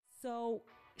So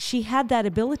she had that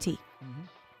ability. Mm-hmm.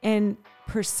 And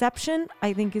perception,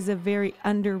 I think, is a very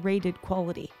underrated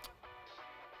quality.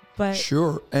 But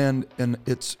Sure, and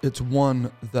it's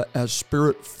one that as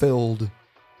Spirit-filled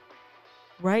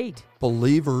right.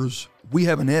 believers, we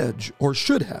have an edge, or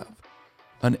should have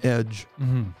an edge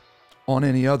on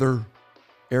any other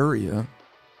area.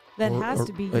 That or- has or-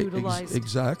 to be ex- utilized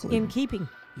exactly. in keeping.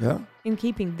 Yeah. In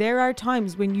keeping. There are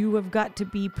times when you have got to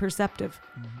be perceptive.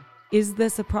 Is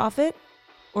this a prophet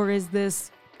or is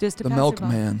this just a The passerby?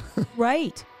 milkman.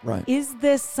 Right. Right. Is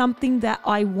this something that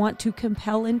I want to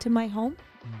compel into my home?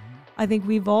 I think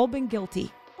we've all been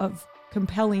guilty of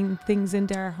compelling things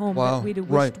into our home Wow, that we'd have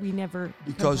right. wished we never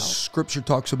Because Scripture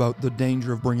talks about the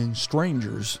danger of bringing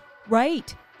strangers compelled.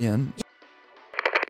 Right. in.